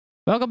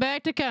Welcome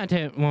back to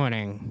Content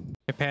Warning.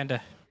 Hey,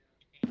 Panda.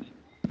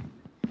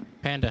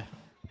 Panda.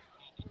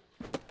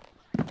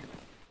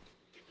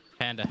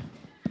 Panda.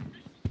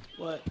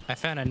 What? I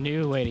found a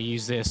new way to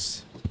use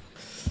this.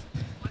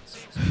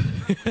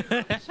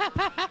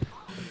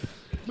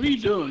 What are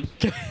you doing?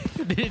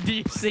 Did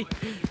you see?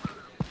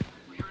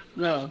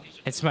 No,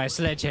 It's my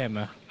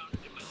sledgehammer.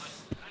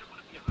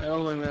 I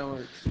don't think that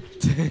works.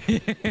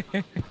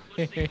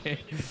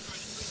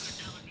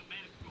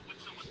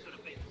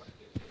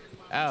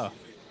 Oh,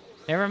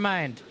 never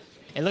mind.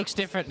 It looks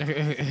different.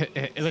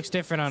 It looks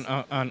different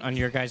on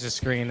your guys'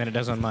 screen than it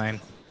does on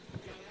mine.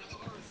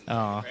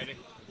 Oh, Ready?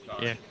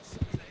 yeah.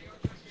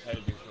 Had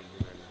to do something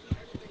right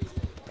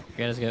now.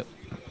 Okay, let's go.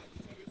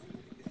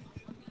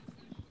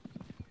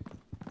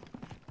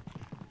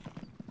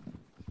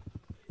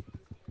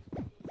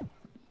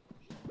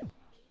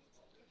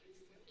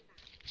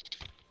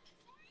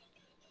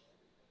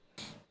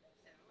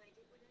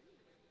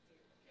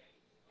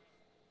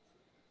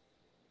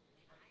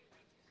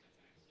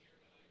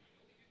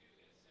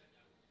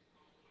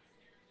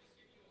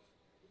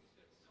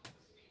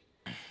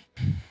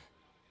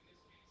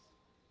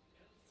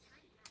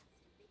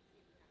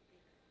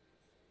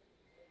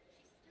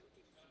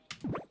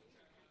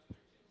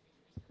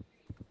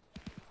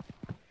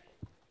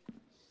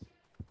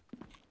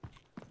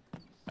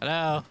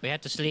 Hello, we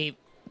have to sleep.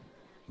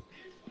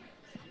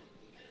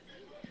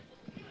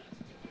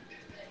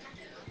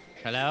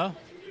 Hello?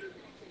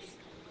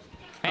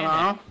 Panda.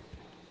 Hello?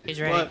 He's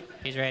ready. What?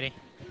 He's ready.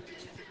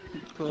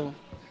 Cool.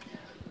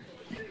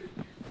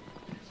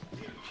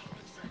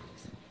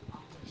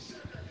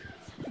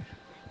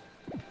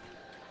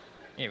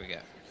 Here we go.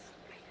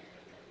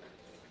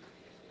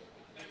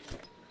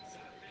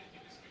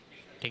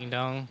 Ding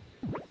dong.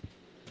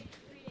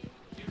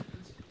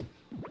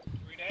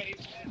 3 days,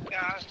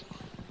 guys.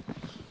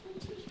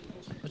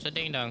 What's a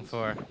ding dong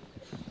for?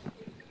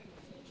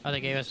 Oh,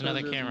 they gave us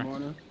another camera.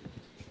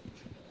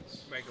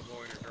 Make a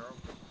boy and a girl.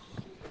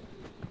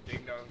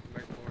 Ding dong,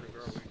 make a boy and a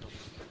girl.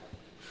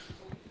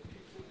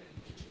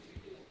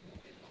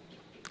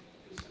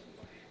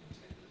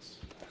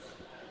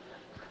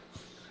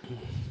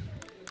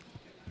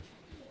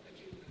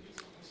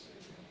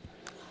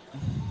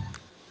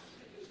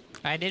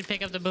 I did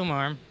pick up the boom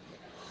arm.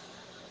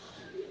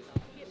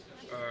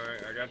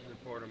 Alright, I got the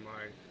report of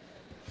mine.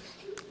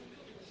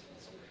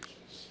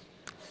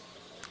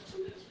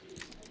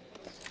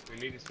 We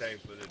need to save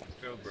for the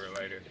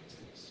defibrillator.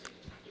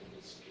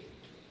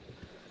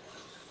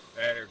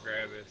 That or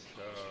grab us,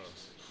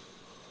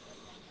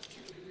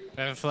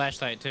 I have a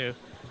flashlight too.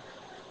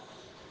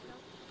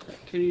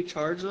 Can you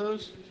charge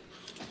those?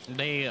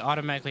 They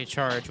automatically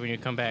charge when you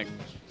come back.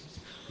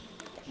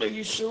 Are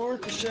you sure?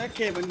 Cause I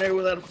came in there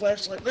without a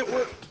flashlight. That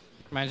worked.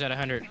 Mine's at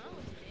 100.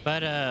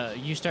 But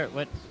you start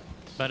what?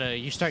 But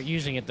you start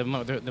using it the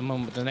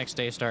moment the next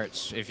day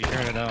starts if you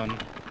turn it on.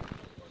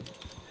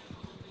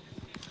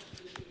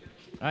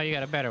 Oh, you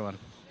got a better one.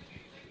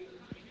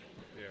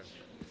 yeah.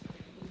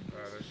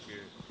 Alright, that's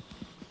good.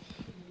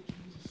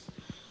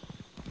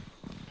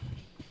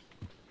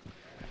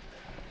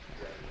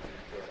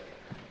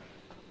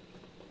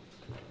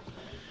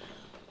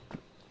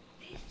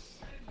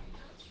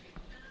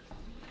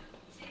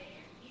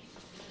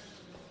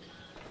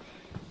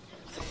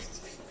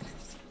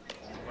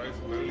 Where's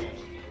the moon?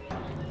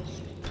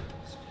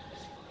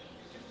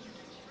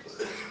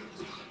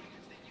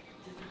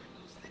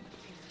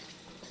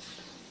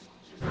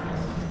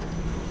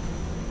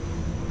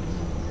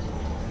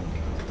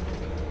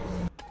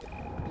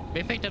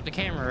 We picked up the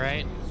camera,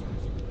 right?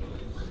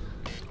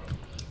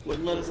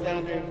 Wouldn't let us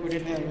down there if we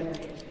didn't have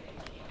it.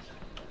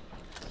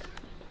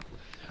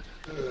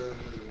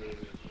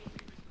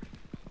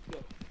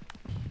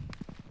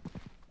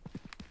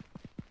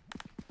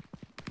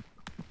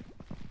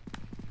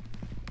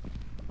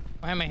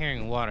 Why am I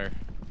hearing water?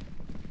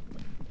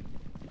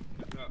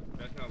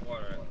 That's not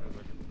water, that's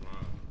like a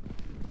mom.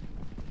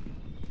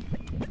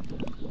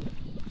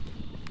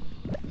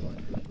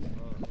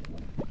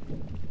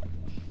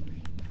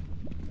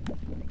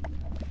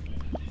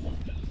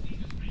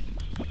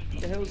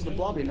 What the hell is the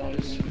blobby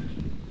noise?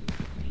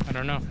 I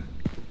don't know.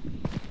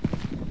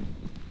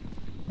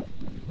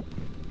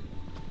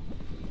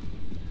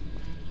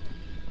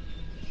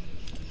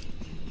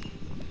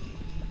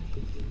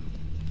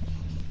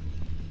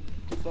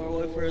 Too far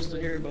away for us to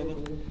hear,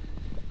 Bubba.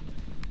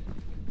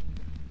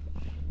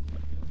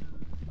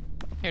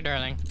 Here,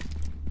 darling.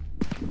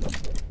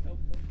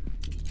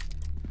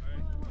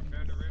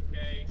 Found a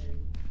ribcage.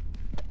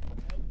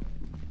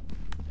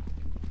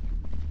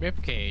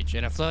 Ribcage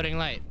and a floating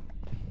light.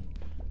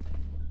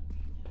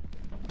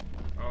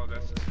 Oh,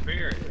 that's a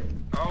spirit.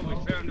 Oh, we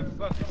found a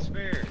fucking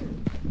spirit.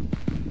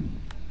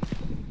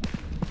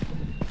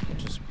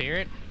 It's a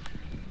spirit.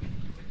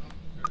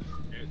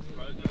 It's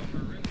buzzing over a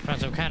ribcage.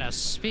 Found some kind of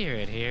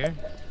spirit here.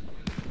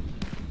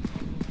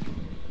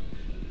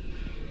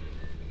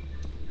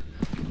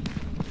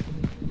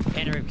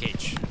 And a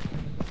ribcage.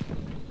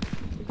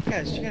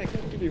 Guys, you gotta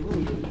give me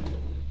room.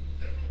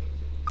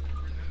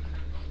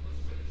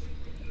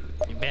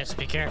 You Yes,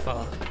 be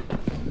careful.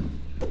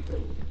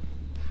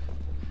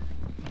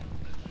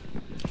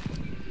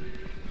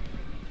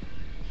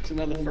 It's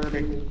another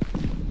Furby.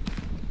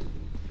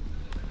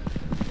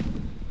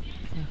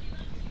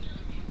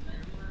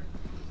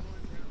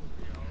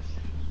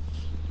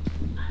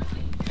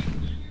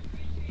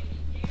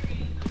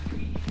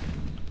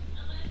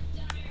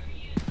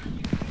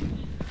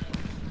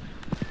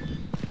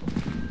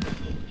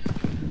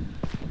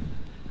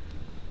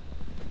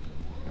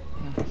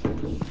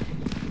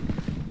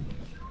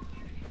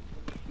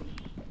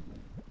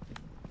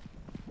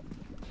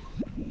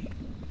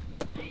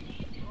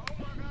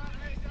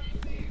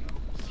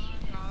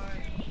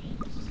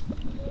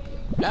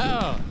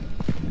 Oh!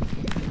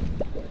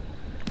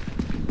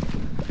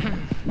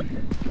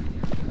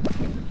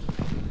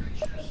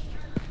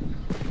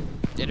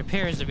 It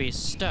appears to be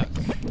stuck.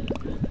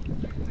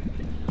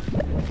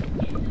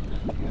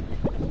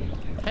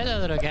 Hello,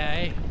 little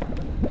guy.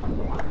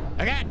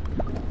 Oh God!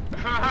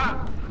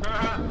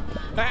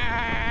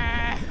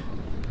 Ah!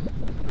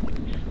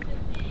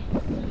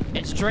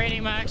 It's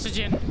draining my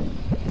oxygen.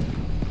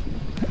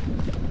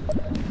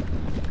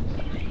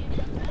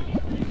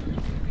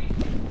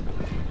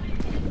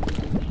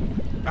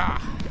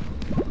 Ah!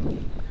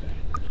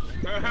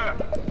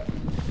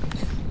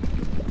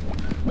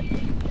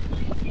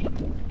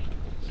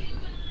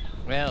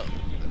 Well,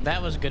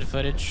 that was good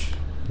footage.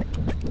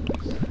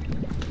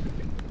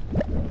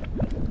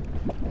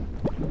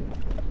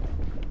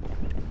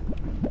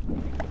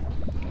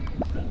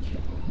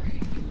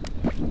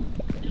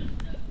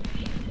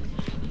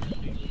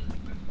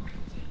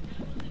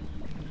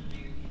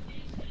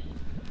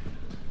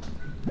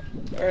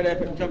 All right,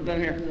 Epic, come down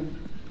here.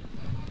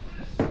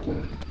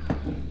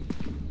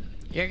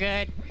 You're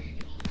good.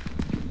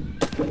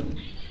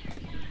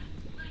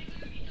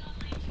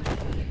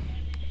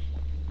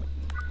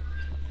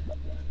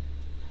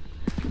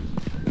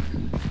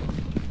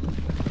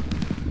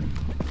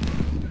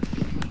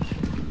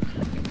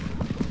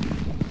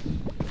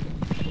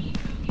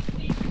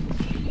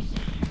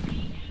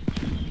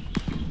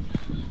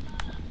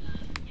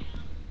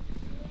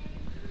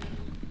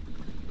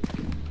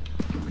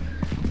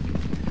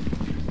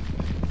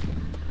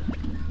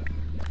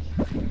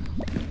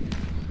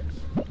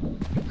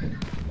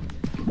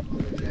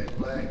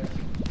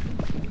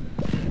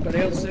 Anybody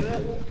else see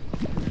that?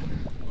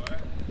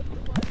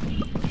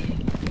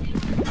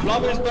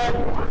 Lobby's back.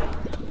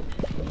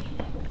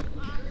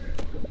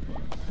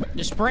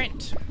 Just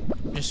sprint.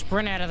 Just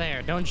sprint out of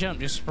there. Don't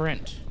jump, just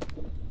sprint.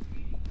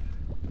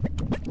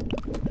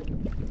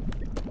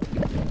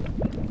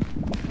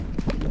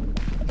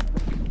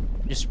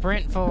 Just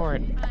sprint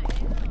forward.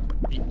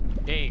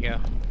 There you go.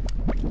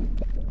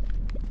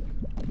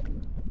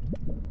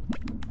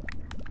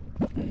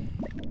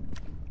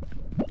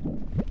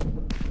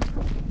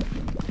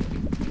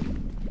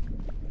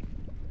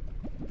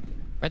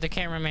 Where'd the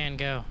cameraman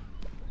go?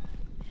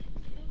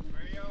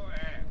 Where you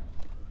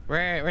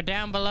at? We're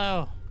down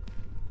below.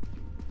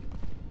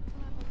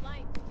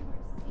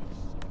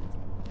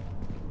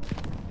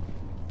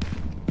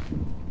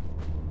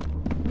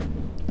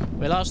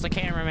 We lost the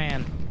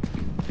cameraman.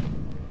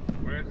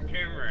 Where's the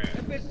camera at?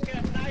 That bitch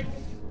got a knife.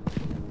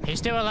 He's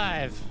still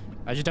alive.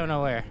 I just don't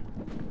know where.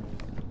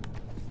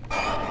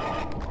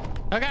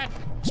 Oh God!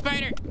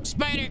 Spider!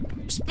 Spider!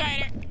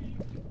 Spider!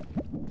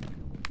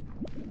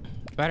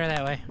 Spider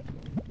that way.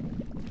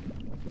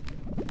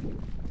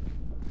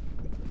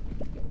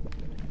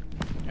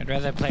 I'd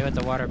rather play with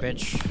the water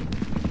bitch.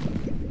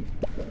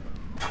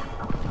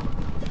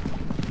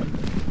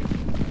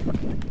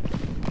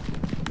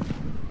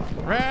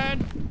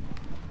 Run!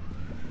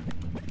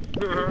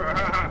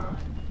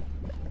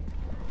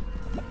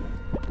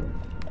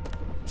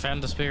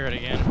 Found the spirit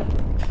again.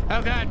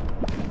 Oh God!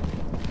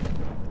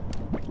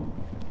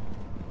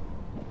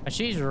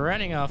 She's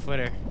running off with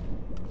her.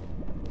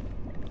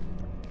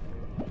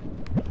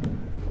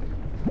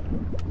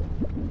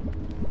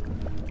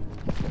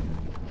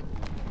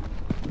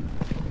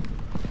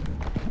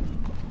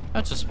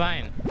 That's a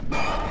spine.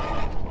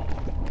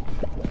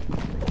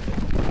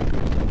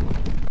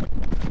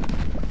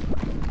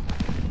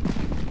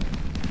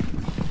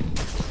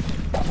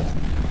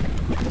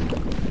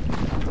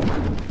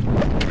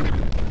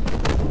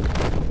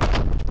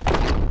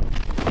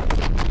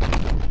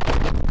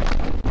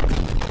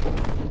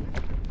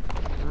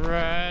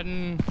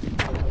 Run.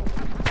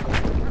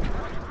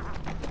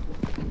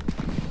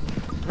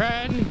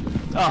 Run.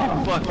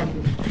 Oh, fuck.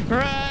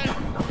 Run.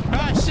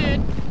 Oh, shit.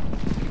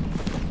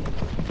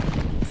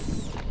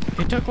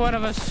 He took one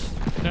of us.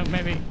 No,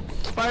 maybe.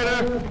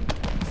 Spider.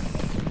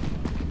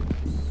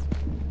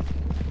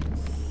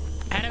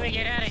 How do we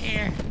get out of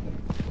here?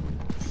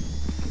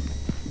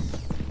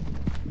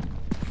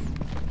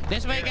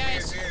 This way,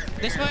 guys.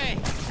 This way.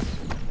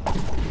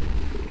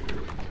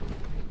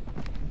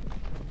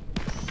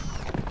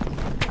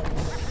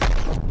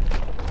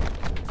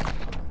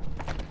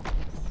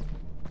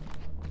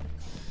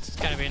 It's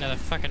gotta be another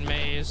fucking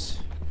maze.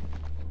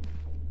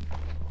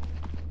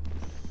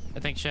 I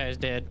think Shy's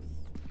dead.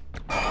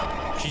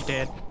 She's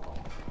dead.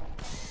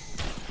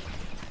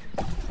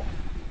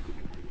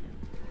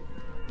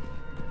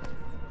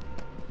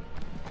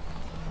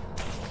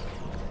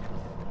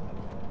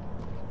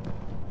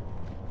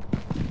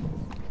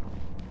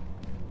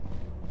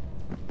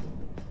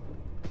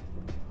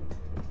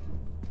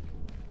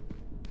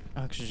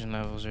 Oxygen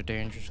levels are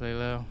dangerously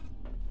low.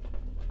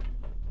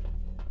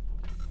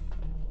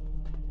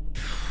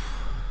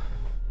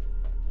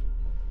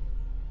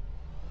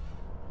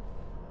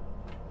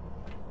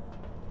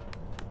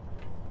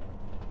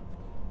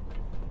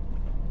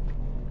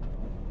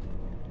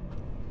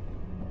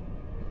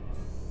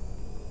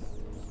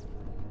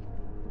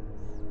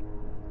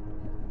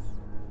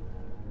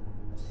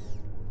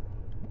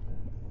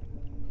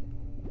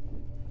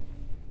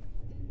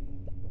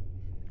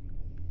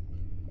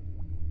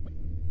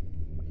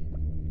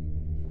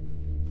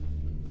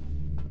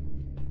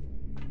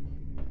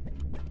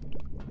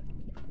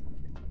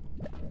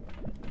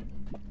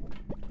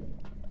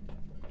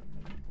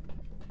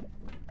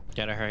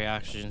 Gotta hurry,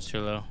 oxygen's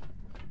too low.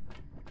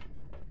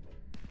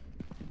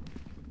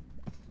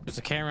 Is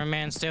the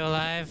cameraman still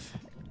alive?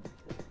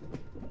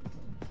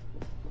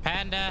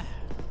 Panda!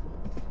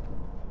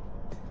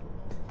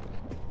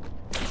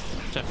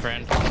 What's up,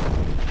 friend?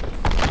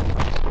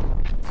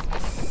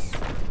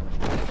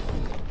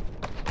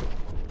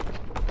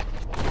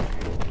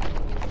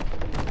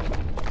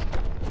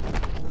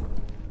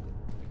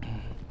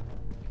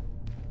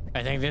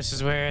 I think this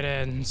is where it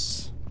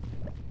ends.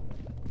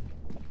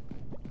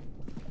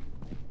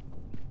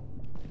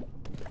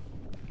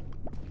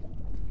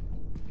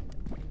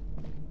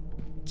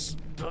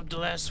 Up the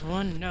last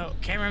one. No,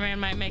 cameraman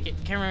might make it.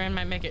 Cameraman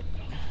might make it.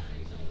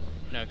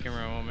 No,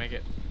 cameraman won't make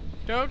it.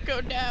 Don't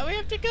go down. We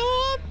have to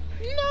go up.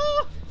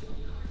 No.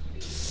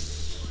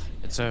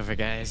 It's over,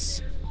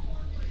 guys.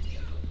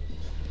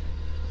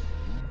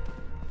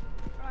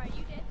 Are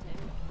you dead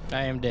too?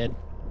 I am dead.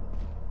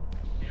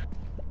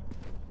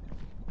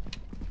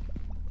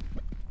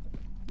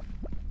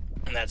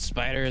 And that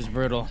spider is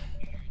brutal.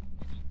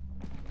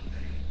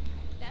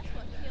 That's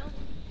what killed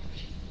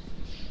him.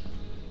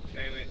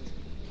 Damn it.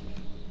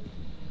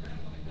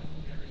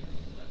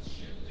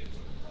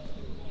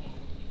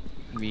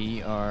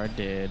 We are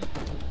dead.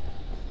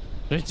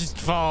 It just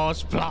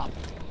falls, plop.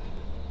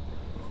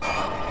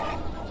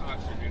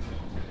 Oxygen.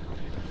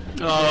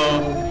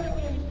 Oh.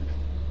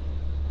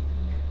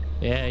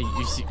 Yeah,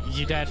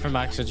 you died from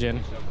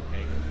oxygen.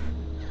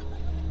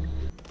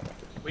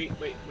 We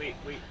suffocated.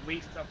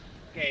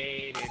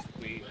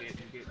 We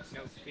didn't get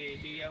no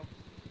video.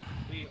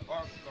 We are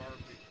garbage.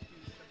 We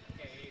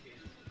suffocated.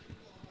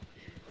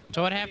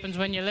 So what happens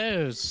when you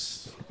lose?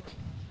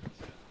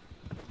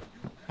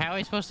 How are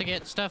we supposed to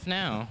get stuff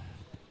now?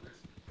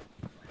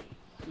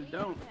 We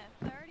don't.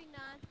 have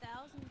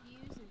 39,000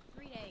 views in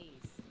 3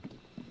 days.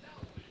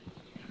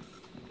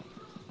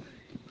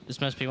 This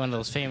must be one of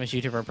those famous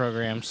YouTuber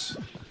programs.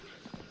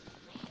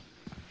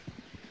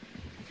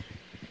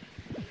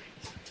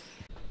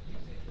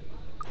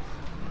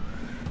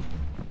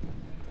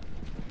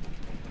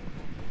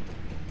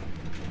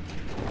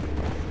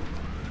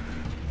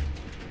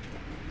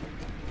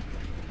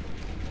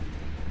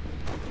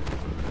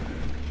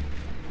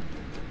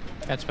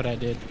 That's what I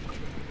did.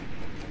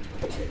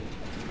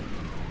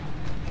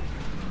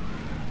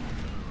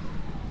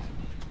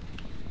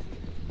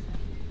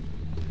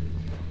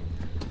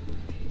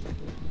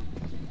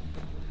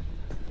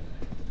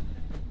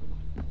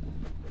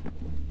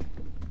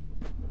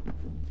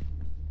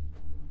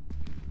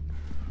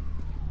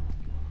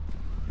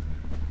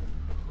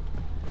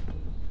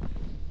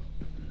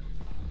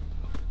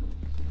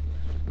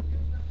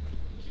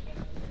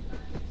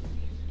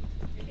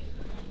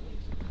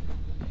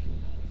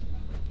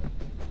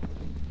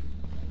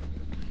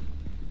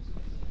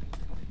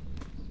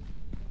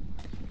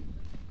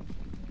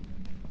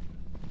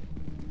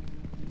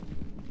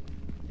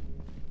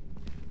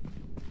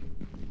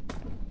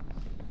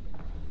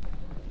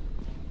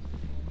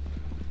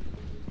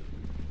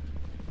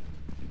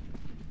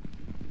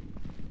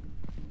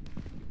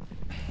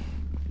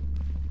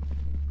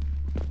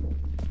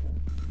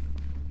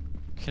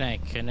 Can I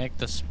connect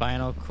the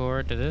spinal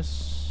cord to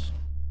this?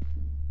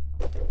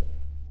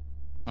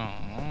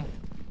 Oh.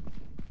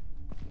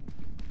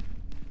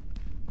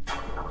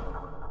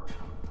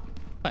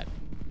 What?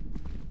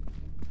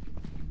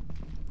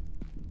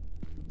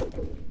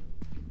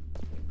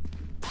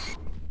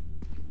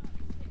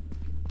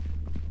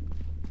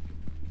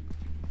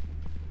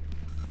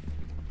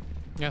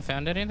 You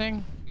found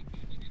anything?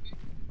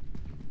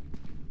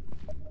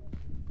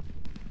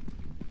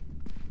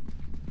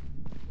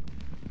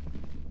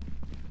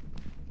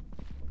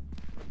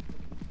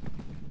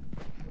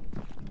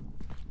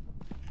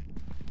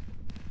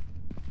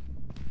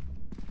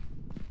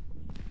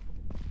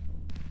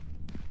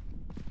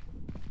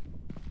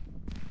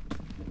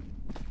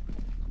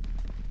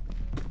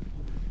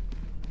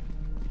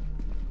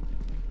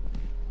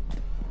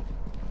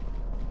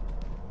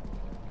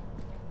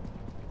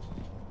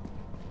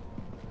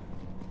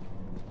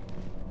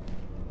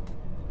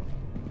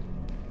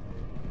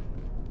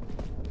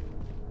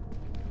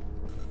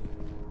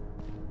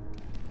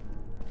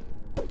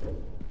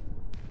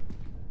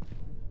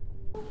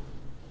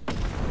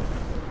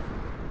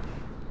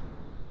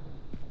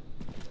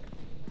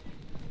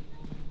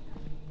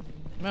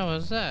 What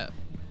was that?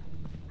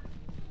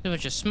 There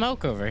was just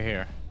smoke over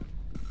here.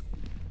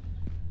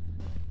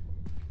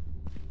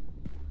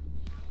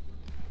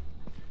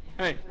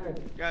 Hey,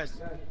 guys.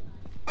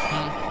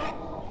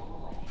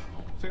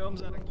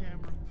 Film's out of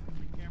camera.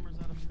 Camera's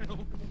out of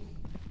film.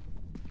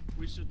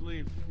 We should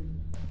leave.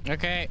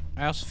 Okay,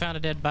 I also found a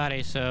dead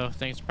body, so I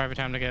think it's probably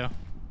time to go.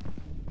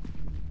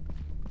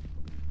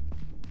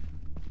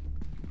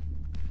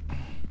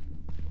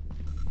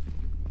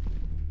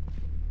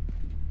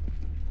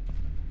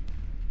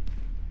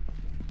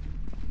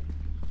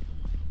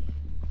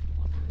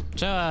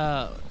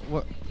 So,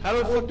 How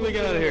the fuck do we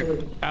get out of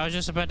here? I was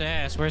just about to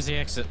ask, where's the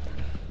exit?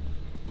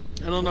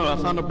 I don't know. I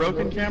found a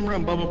broken camera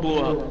and Bubba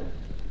blew up.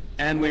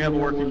 And we have a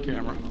working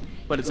camera,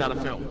 but it's out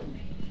of film.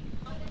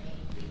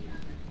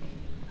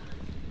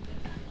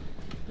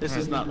 This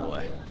is not the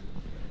way.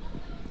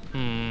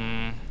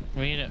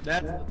 We need it.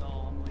 That's the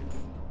doll I'm leaving.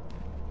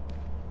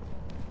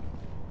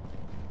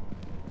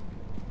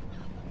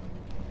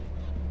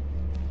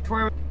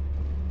 Where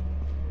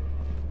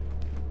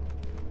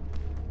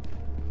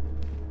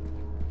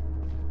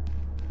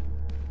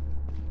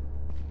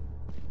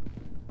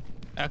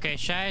Okay,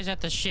 Shy's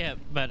at the ship,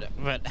 but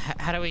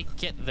how do we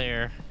get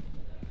there?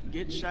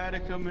 Get Shy to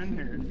come in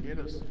here and get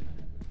us.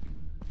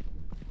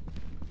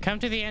 Come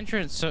to the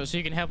entrance so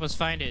you can help us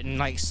find it and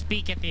like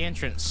speak at the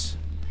entrance.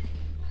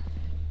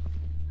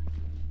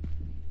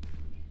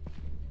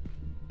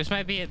 This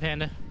might be it,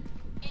 Panda.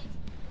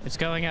 It's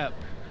going up.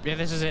 Yeah,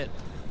 this is it.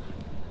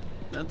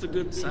 That's a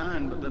good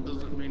sign, but that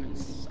doesn't mean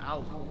it's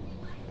out.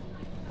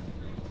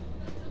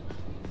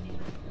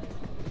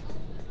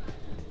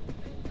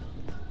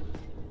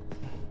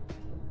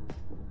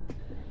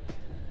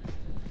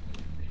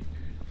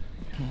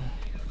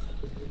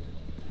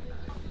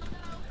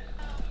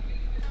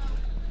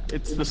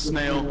 It's the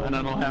snail, and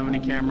I don't have any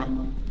camera.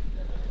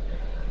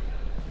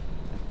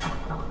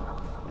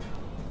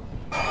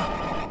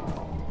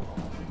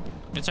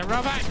 It's a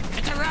robot!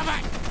 It's a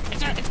robot!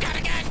 It's got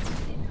a gun!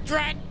 It's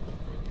right!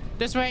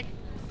 This way!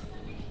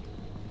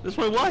 This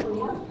way what?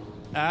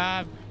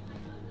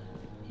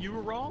 You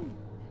were wrong.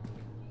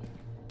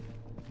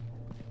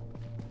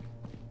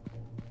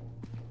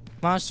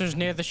 Monsters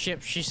near the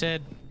ship, she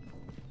said.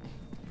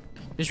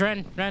 Just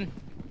run, run.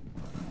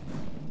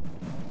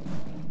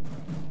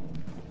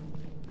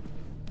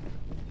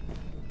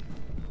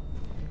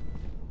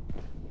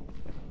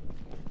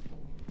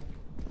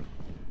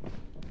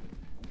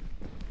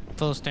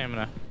 Full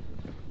stamina.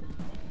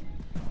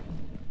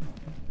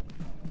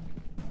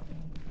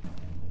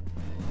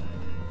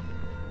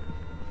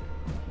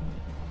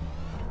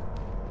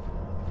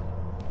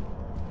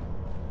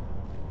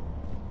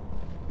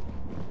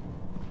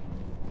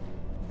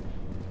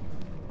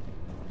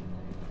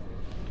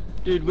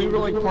 Dude, we were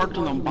like parked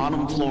on the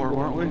bottom floor,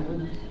 weren't we?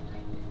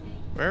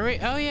 Were we?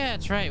 Oh yeah,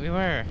 that's right, we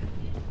were.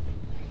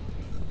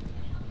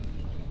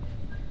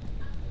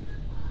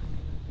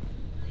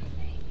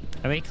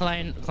 And we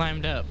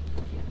climbed up.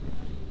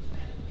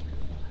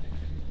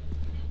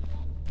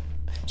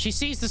 She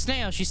sees the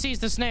snail. She sees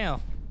the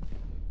snail.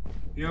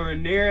 you're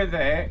near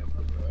the,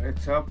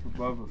 it's up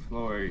above the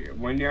floor.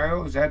 When you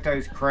was at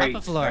those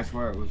crates, floor. that's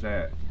where it was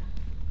at.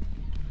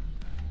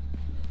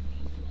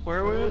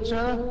 Where were we at,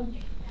 Shadow?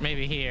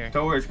 Maybe here.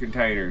 Storage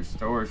containers,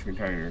 storage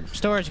containers.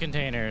 Storage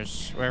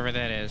containers, wherever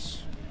that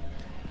is.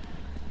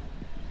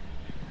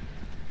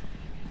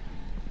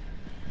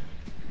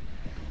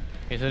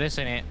 Okay, so this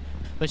ain't it.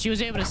 But she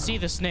was able to see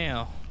the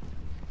snail.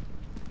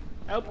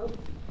 Help!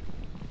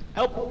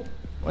 Help!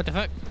 What the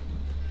fuck?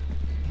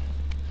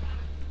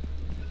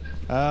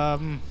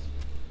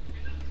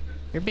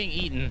 You're being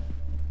eaten.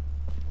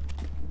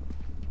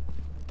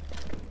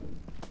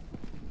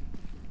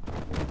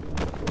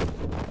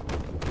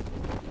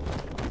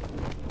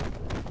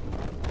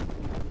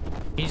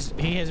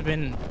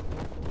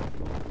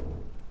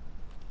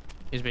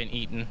 He's been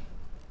eaten.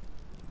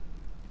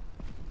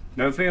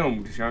 No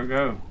film, just gotta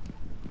go.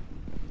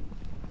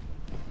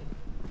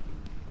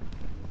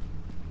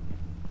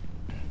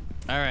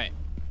 All right.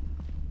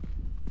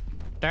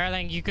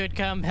 Darling, you could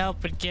come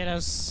help and get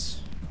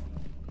us,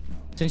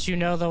 since you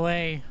know the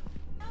way.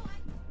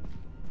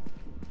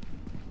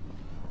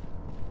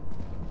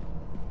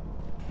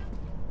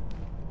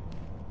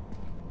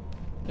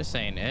 This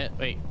ain't it.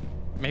 Wait,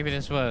 maybe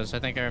this was. I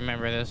think I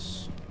remember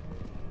this.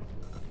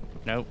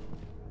 Nope.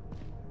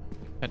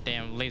 That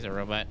damn laser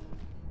robot.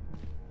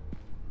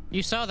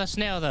 You saw the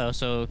snail though,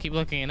 so keep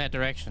looking in that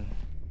direction.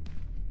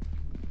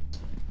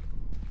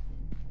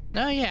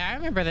 No, yeah, I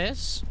remember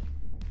this.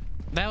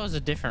 That was a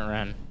different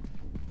run.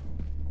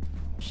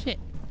 Shit.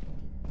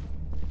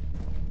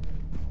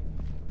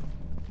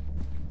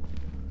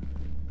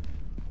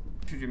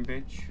 Oxygen,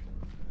 bitch.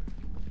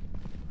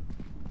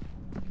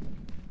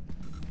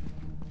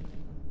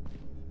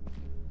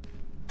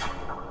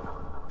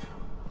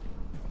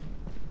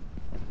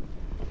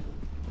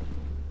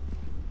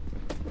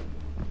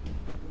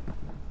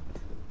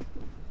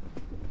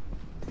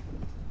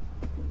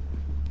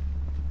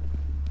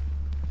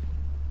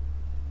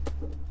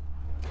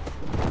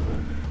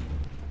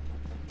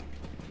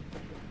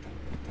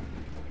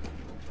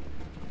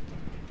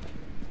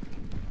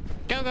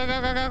 Go, go,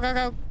 go, go, go, go,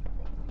 go.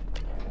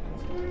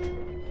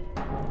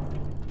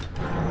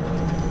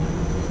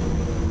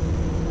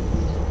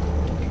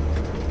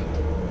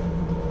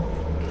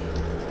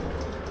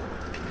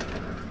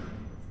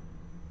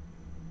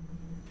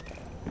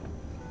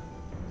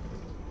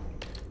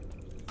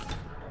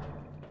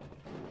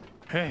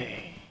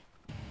 Hey.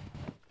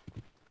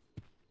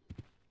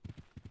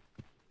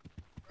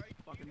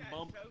 Fucking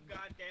bump. So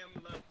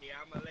goddamn lucky.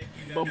 I'm gonna let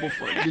you know.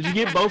 Bumblefoot. Did you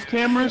get both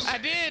cameras? I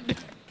did.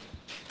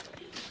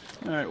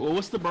 Alright, well,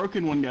 what's the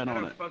broken one got How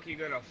on the it? fuck you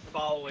gonna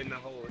fall in the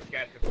hole? It's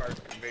got the first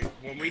one.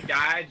 When we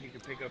died, you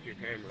could pick up your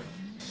camera.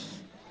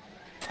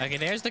 Okay,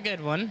 there's the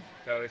good one.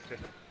 So it's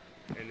just,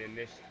 and then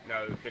this.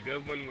 No, the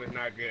good one was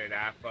not good.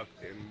 I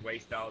fucked and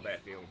wasted all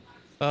that film.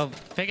 Well,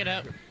 pick it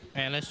up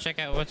and let's check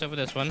out what's over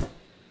this one.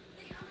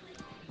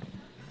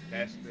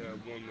 That's the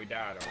one we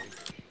died on.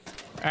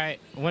 All right,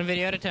 one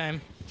video at a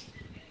time.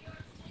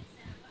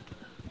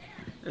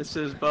 It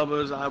says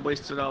Bubba's, I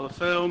wasted all the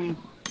film.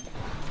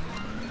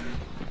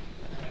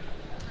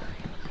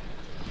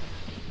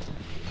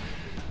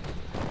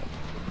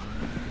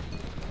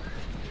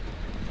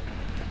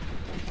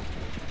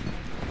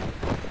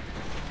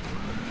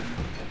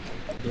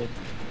 Did.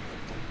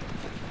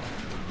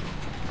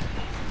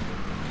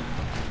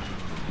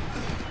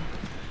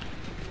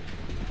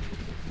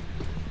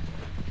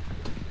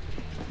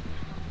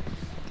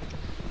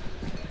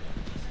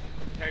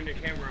 Turned the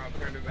camera off,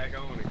 turned it back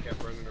on, and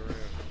kept running around.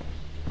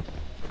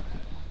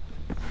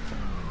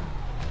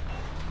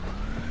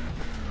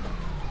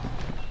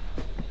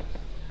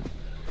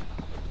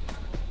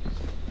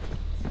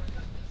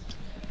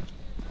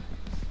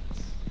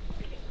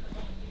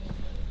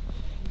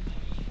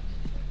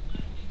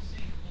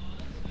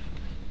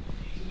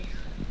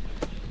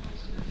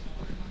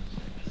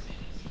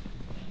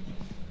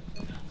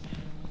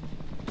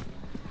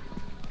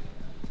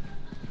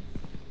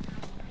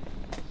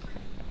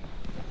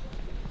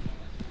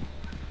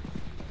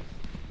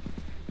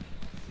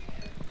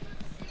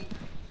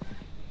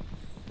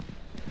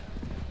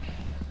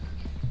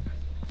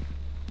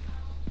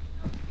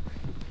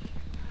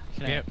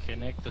 Yep.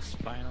 Connect the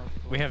spinal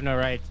cord. We have no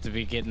right to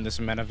be getting this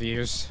amount of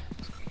views.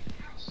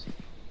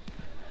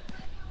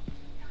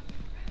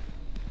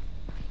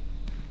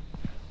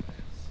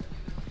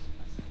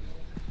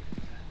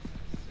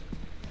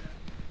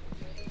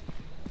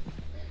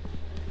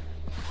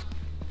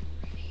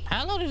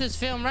 How long did this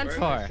film run Where for?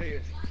 did I see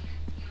it?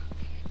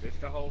 It's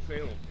the whole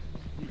film.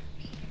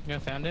 You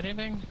found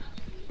anything?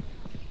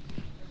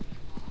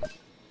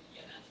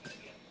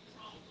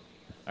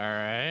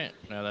 Alright,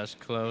 now let's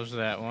close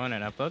that one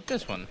and upload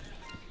this one.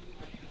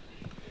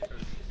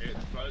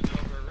 It's floating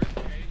over a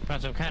ribcage.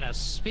 Found some kind of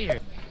spear.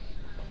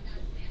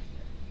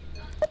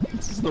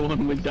 This is the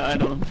one we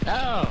died on.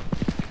 Oh!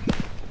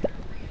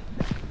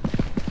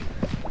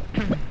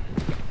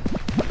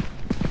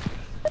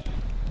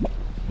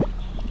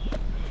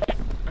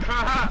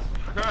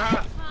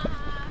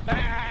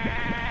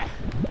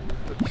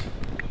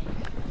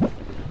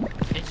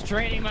 It's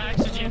draining my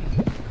oxygen.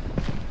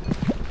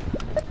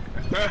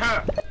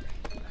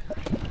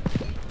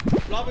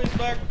 Lobby's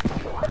back.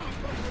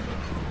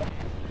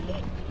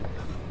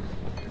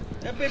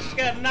 That bitch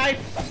got a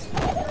knife.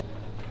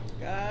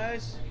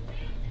 Guys.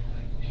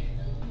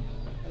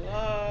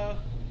 Hello.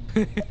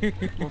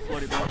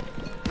 140 ball.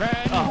 Run!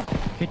 Oh.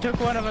 He took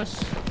one of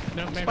us.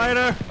 No, maybe.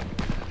 Spider!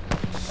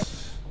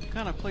 What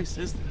kind of place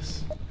is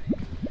this?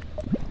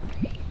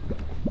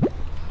 Look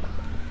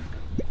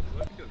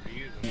at the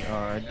views. We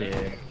are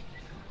dead.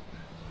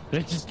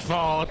 They just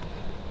fall.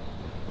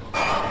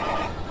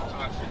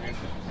 Oxygen.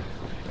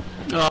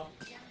 Oh.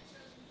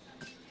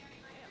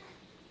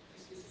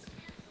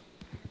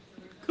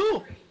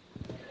 Cool.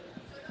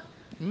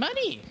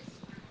 Money!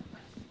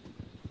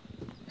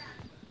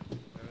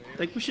 I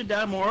think we should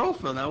die more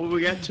often. Now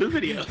we got 2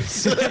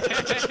 videos.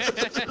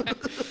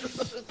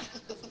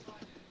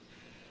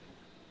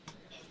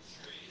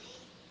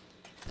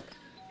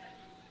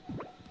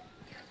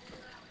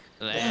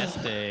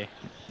 Last day.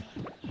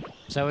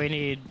 So we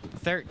need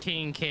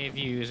 13K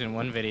views in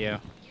one video.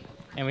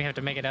 And we have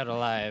to make it out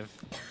alive.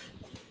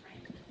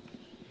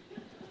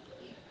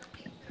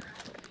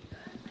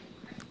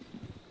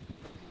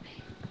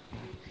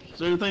 Is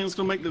there anything that's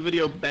gonna make the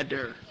video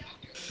better?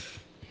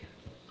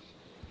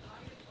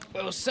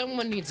 Well,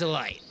 someone needs a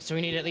light, so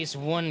we need at least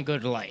one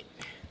good light.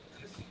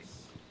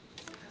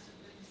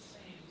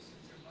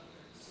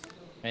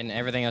 And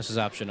everything else is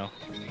optional.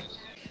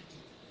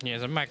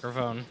 Here's a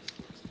microphone.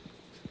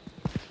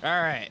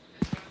 Alright.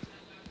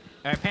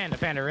 Alright,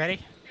 Panda,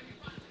 ready?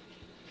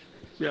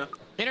 Yeah.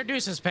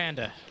 Introduce us,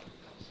 Panda.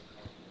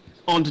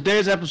 On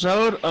today's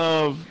episode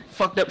of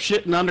Fucked Up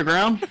Shit in the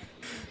Underground,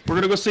 we're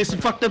gonna go see some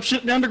fucked up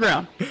shit in the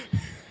underground.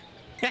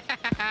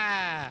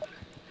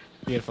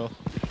 Beautiful.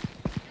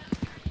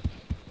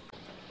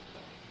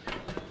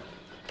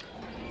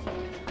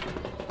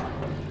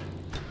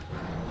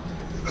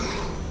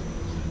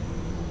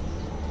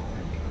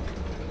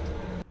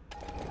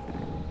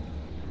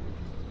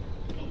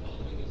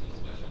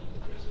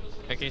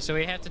 Okay, so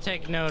we have to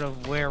take note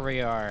of where we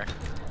are.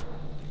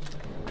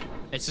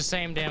 It's the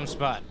same damn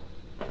spot.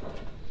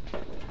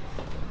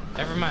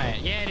 Never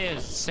mind. Yeah, it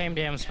is. Same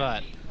damn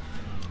spot.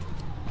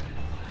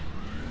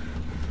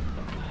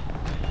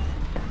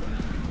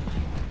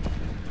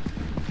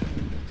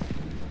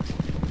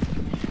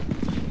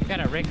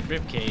 Got a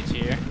rib cage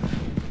here.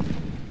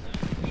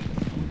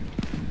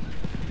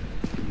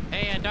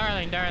 yeah,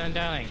 darling.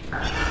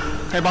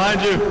 Hey,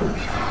 behind you.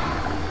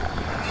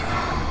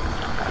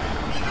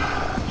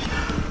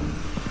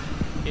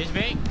 Excuse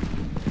me?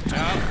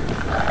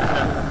 Oh,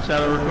 Yeah,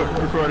 Shadow,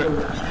 record it.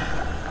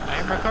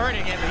 I'm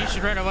recording it, but you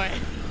should run away.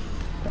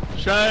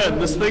 Cheyenne,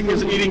 this thing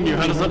is eating you.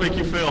 How does that make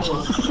you feel?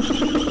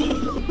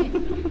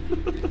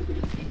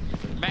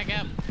 Back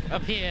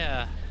up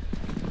here.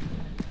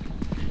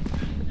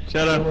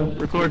 Shadow,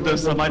 record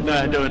this. I might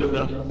die doing it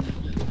though.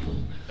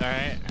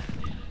 Alright.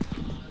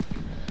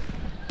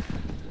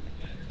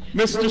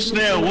 Mr.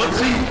 Snail, what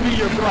seems to be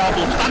your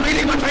problem? I'm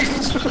eating my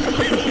face!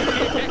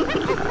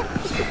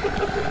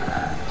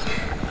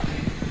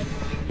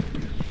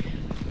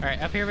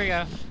 Alright, up here we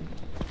go.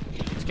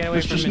 Let's get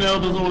away from Mr. Snail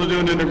doesn't want to do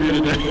an interview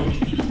today.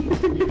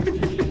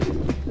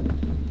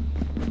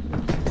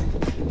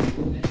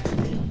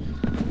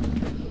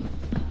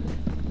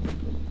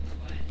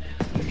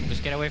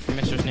 Just get away from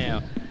Mr.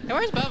 Snail. Hey,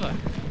 where's Bubba?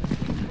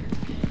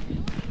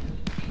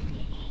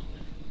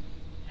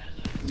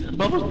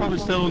 Bubba's probably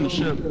still in the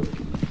ship.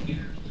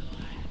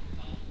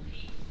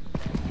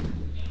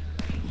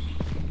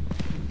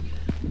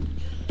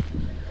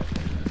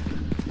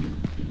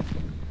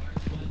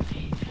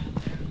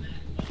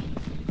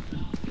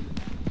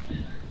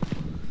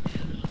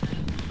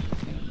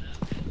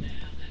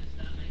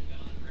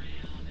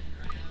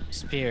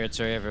 Spirits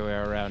are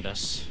everywhere around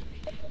us.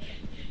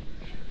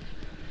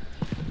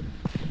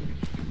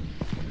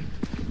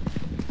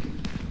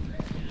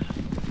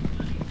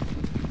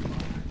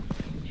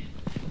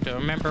 So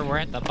remember, we're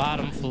at the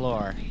bottom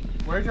floor.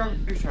 Where's your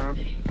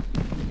Sean?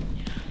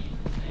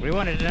 We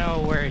wanted to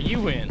know where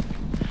you went.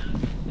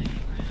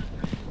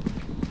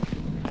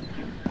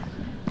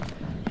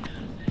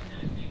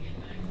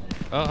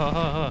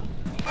 Oh.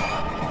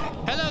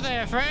 Hello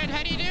there, friend. How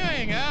you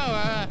doing?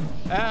 Oh,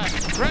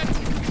 run!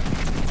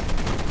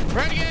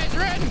 Run, guys,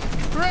 run!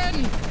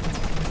 Run!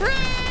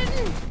 Run!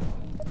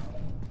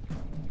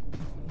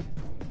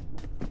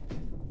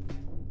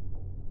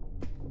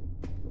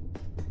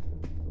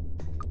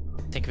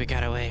 I think we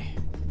got away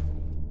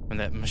from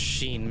that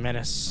machine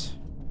menace.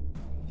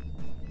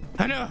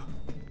 Oh no!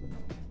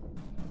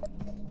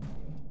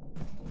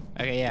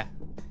 Okay, yeah.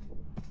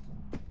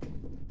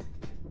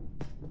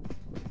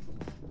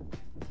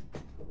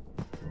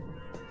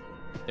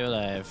 They're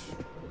alive.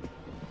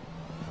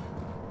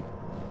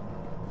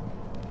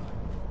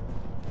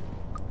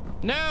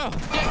 No!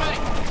 Dead body!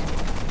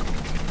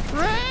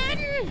 Run!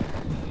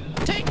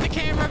 Take the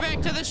camera back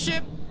to the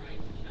ship!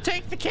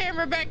 Take the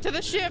camera back to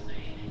the ship!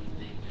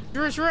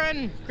 Just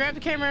run! Grab the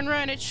camera and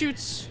run, it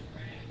shoots!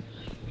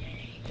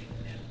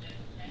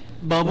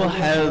 Bubba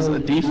has a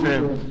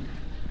defib.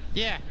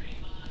 Yeah.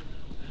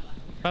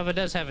 Bubba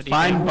does have a defib.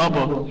 Find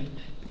Bubba.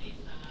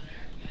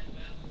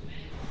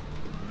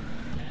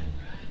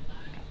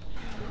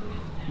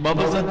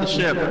 Bubba's at the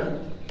ship.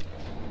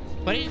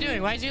 What are you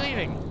doing? Why is he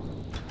leaving?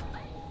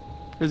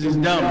 Because he's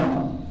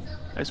dumb.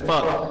 As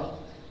fuck.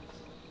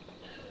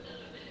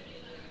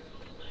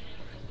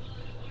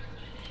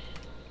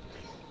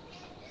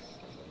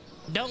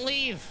 Don't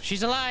leave!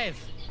 She's alive!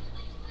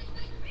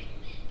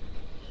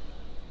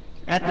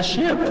 At the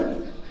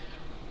ship.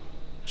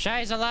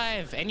 Shy's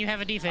alive, and you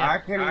have a defib. I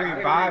can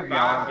revive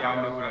y'all if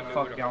y'all know where the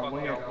fuck y'all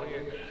went.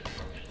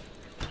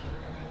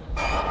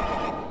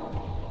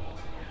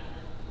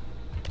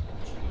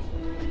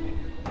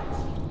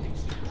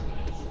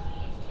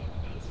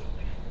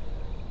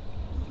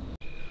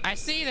 I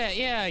see that,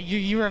 yeah.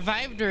 You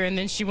revived her and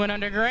then she went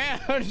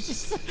underground.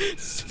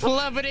 Just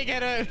plummeting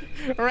at a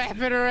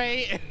rapid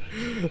rate.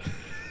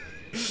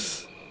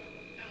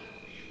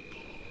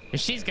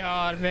 She's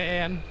gone,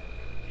 man.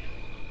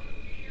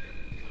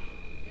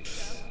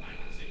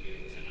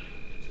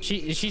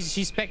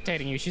 She's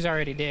spectating you. She's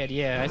already dead.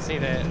 Yeah, I see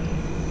that.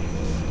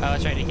 Oh,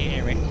 that's right. You can't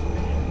hear me.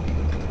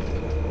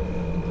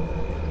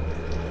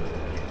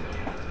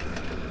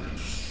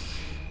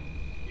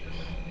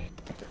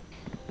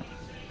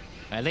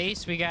 At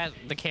least we got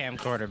the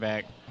camcorder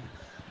back.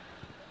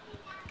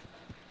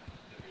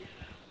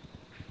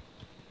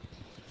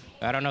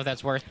 I don't know if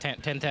that's worth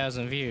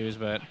 10,000 views,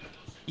 but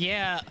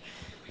yeah,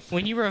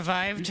 when you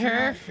revived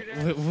her,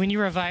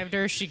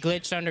 she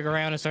glitched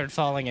underground and started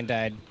falling and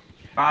died.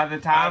 By the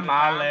time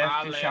I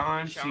left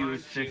Deshaun, she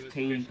was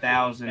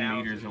 15,000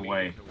 meters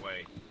away.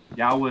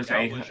 Y'all was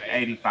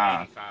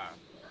 85.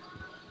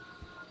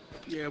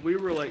 Yeah, we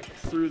were like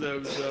through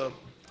those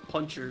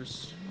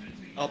punchers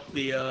up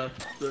the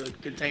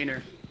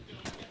container.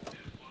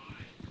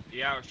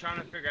 Yeah, I was trying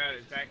to figure out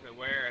exactly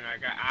where, and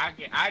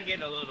I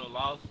get a little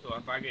lost. So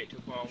if I get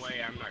too far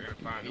away, I'm not gonna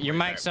find it. Your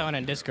mic's on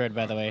in Discord,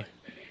 by the way.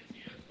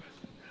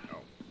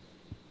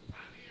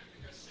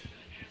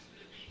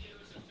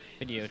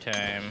 Video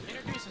time.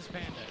 Introduce us,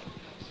 Panda.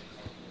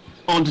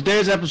 On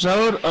today's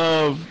episode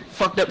of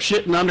Fucked Up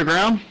Shit in the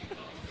Underground,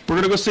 we're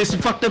gonna go see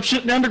some fucked up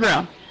shit in the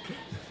underground.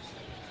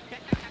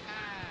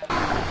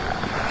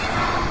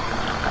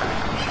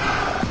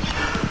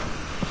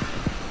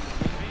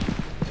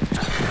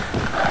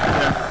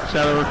 Yeah,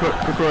 Shadow,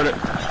 record it.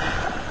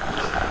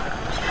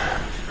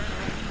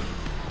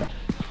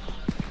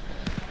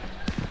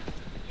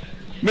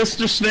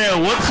 Mr.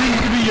 Snail, what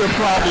seems to be your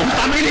problem?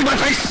 I'm eating my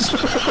face!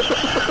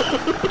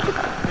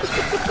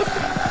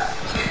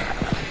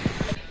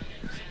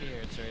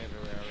 Spirits are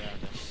everywhere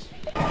around us.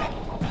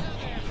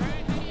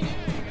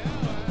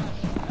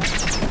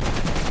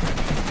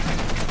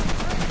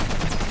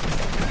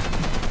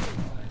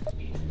 I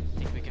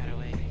think we got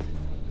away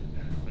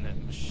from that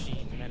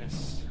machine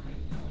menace.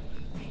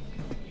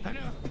 Oh no!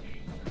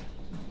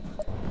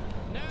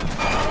 No!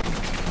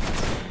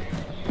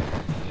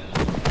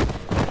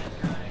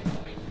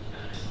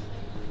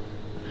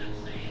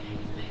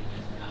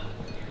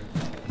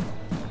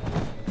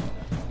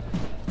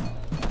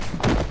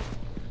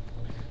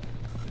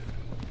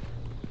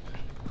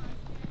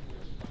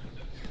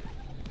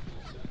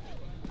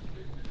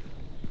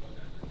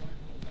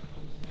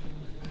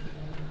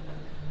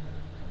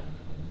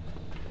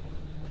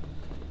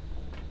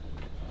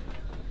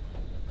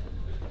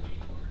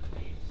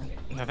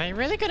 Are they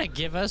really gonna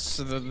give us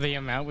the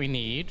amount we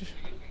need?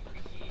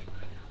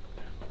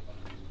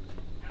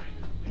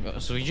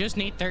 So we just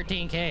need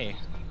 13K.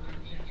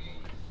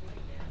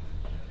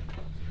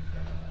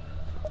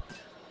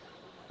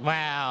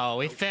 Wow,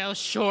 we fell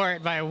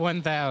short by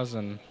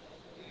 1,000.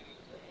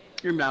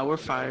 Now we're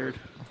fired.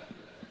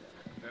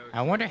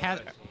 I wonder how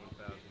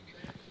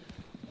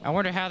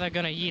they're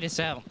gonna yeet us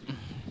out.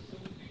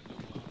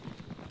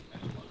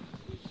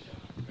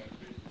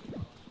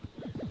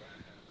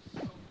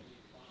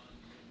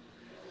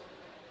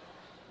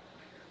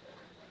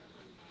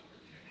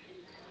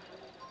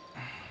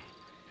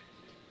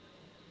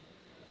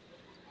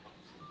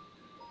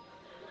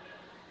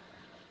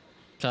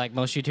 So like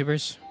most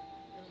YouTubers?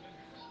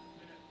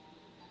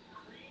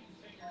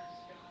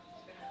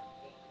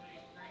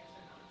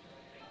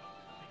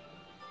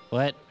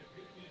 What?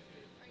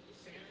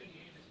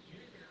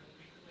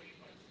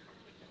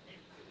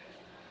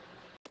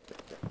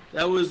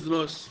 That was the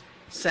most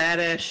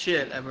sad-ass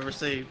shit I've ever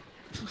seen.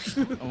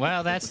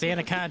 Well, that's the end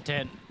of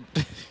content.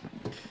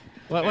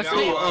 What's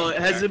Oh,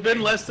 has it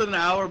been less than an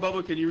hour,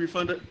 Bubba? Can you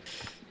refund it?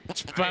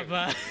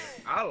 Bubba?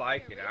 I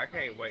like it. I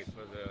can't wait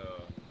for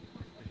to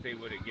see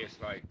what it gets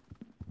like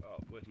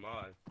with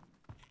mods.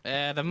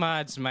 The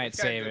mods might It's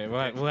got save good it.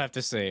 potential. We'll have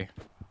to see.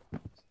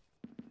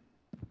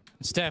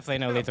 It's definitely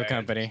no Not Lethal bad.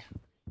 Company.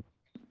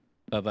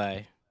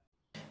 Bye-bye.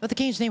 But the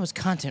game's name was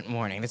Content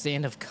Warning. That's the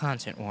end of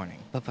Content Warning.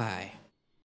 Bye-bye.